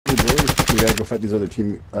Hey, boys, we gotta go fight these other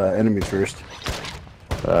team enemies first.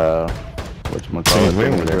 Whatchamacallit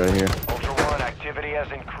right here. Ultra One, activity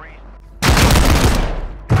has increased.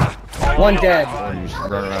 One dead. You just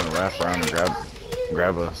run around and wrap around and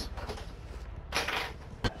grab us.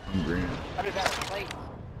 I'm green.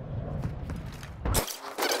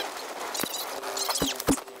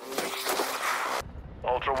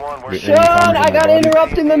 Ultra One, we're Sean, I got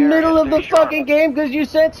interrupted in the middle of the fucking game because you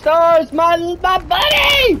said stars, my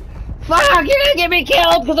buddy! Fuck, you're gonna get me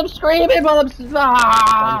killed because I'm screaming while I'm...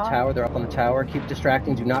 On the tower, they're up on the tower. Keep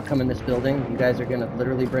distracting, do not come in this building. You guys are gonna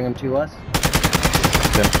literally bring them to us.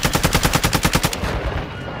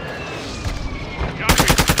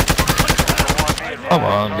 Come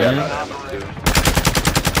on, man.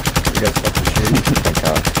 You guys fucking shit.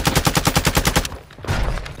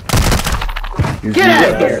 Get out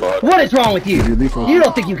of here! What is wrong with you? You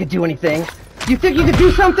don't think you could do anything? You think you could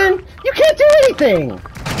do something? You can't do anything!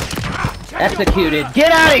 Executed.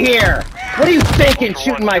 Get out of here! What are you thinking,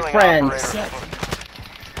 shooting my friends?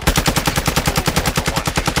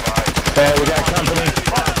 Hey, we got company.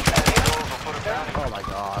 Oh my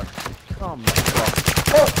god. Oh my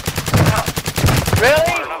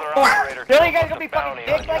Really? Really? You guys gonna be fucking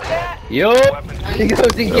dicks like that? Yup. He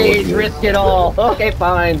goes engage, risk it all. Okay,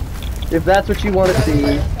 fine. If that's what you want to see,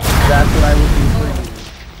 that's what I will do for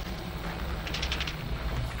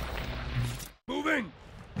you. Moving.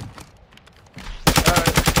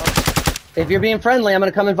 If you're being friendly, I'm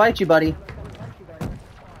gonna come invite you, buddy.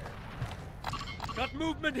 Got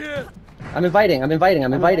movement here. I'm inviting.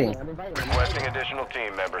 Requesting additional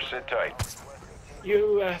team members. Sit tight.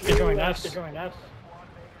 You have to join us.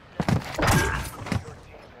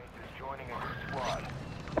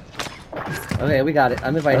 Okay, we got it.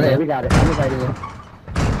 I'm inviting you.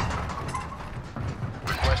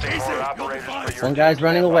 Requesting more operators for your One guy's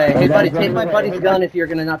running away. Hey, buddy, take my buddy's gun if you're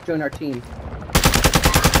gonna not join our team.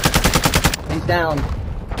 He's down. Do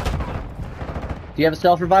you have a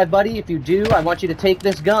self-revive, buddy? If you do, I want you to take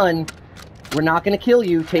this gun. We're not gonna kill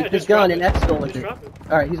you. Take this gun and exfil with it.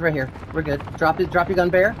 Alright, he's right here. We're good. Drop your gun,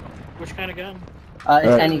 Bear. Which kind of gun?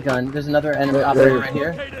 It's any gun. There's another enemy operator right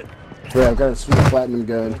here. Yeah, I've got a sweet platinum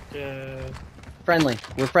gun. Friendly.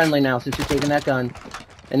 We're friendly now since you're taking that gun.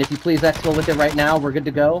 And if you please exfil with it right now, we're good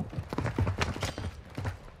to go.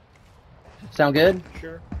 Sound good?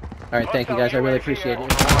 Sure. Alright, thank you guys. I really appreciate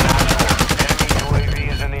it. Enemy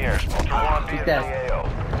UAV is in the air. Ultra One, be He's in dead. the AO.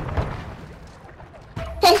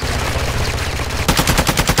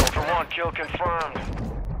 Ultra One, kill confirmed.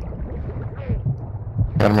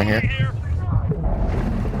 Got him right here.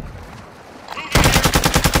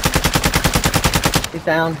 He's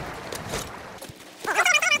down.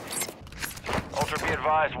 Ultra, be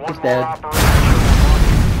advised. One He's more dead. operator.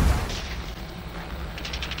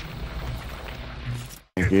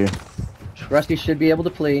 Thank you. Rusty should be able to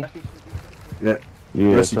flee. Yeah.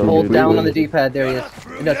 Yeah, Hold down on the D-pad. There he is.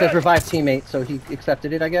 No, it says revive teammate, so he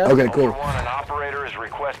accepted it, I guess. Okay, cool. Ultra One, an operator is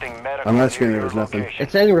requesting medical. On my screen, near there was your nothing. location.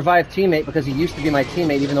 It's saying revive teammate because he used to be my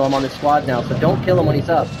teammate even though I'm on this squad now, so don't kill him when he's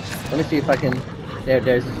up. Let me see if I can...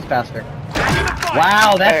 There's this is faster.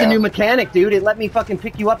 Wow, that's a new mechanic, dude. It let me fucking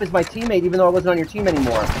pick you up as my teammate even though I wasn't on your team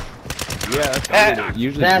anymore. Yeah, that's weird. It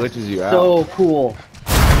usually That's glitches you out. so cool.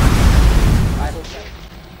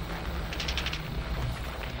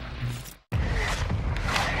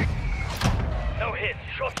 No hit.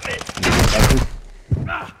 Shot mid.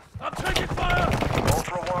 I'm taking fire.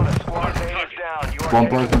 Ultra One, a squad mate is down. You are One taking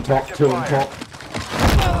broken top, effective two on fire. top.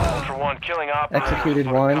 Ultra One, killing operators. Executed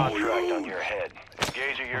Put a one. contract on your head.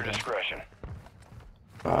 Engage at your discretion.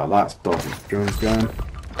 That's dodgy. Drone's gone.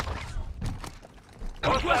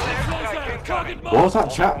 What was that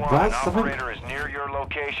chat, Ultra One, Baz? an I think. operator is near your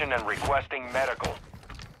location and requesting medical.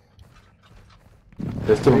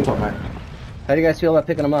 There's two on top, mate. How do you guys feel about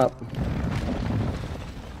picking them up?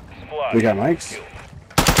 We got mics.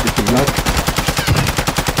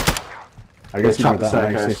 I guess you got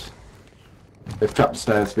that mic. They've trapped the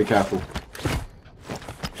stairs, be careful.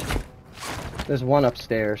 There's one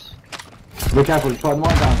upstairs. Be careful, try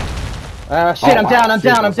one down. Shit, I'm down, I'm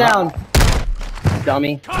shit, down, I'm what's that? down.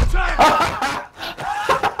 Dummy. Ultra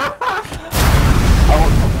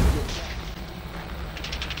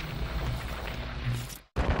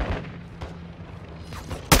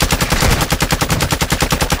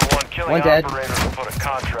One, killing One dead. operators will put a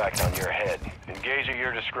contract on your head. Engage at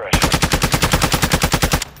your discretion.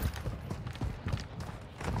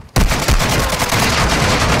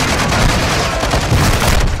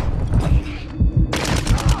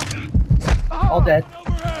 All dead.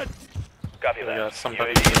 Copy that. got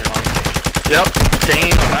somebody in your line. Yep,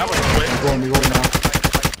 Dane, that was quick. Go on, we go now.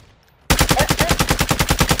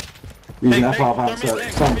 Using Hey, FR throw me Vancer,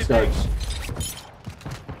 thing, some throw me thing. scopes.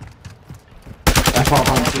 FR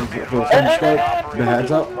Vancer for some scope. The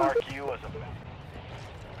heads up. Mark you as a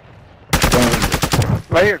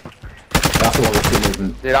Right here. That's all the two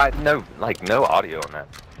movement. Dude, no audio on that.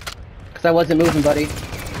 Cause I wasn't moving, buddy.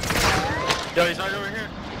 Yo, he's right over here.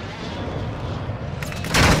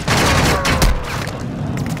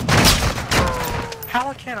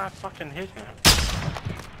 How can I fucking hit him?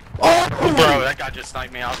 Oh! Bro, that guy just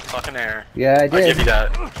sniped me out the fucking air. Yeah, I I give you did.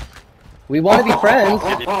 that. We want to be friends.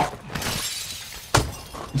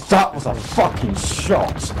 That was a fucking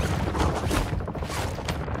shot.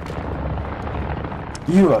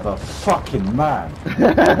 You are the fucking man.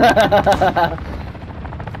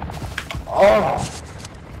 Oh,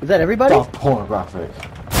 Is that everybody? that's pornographic.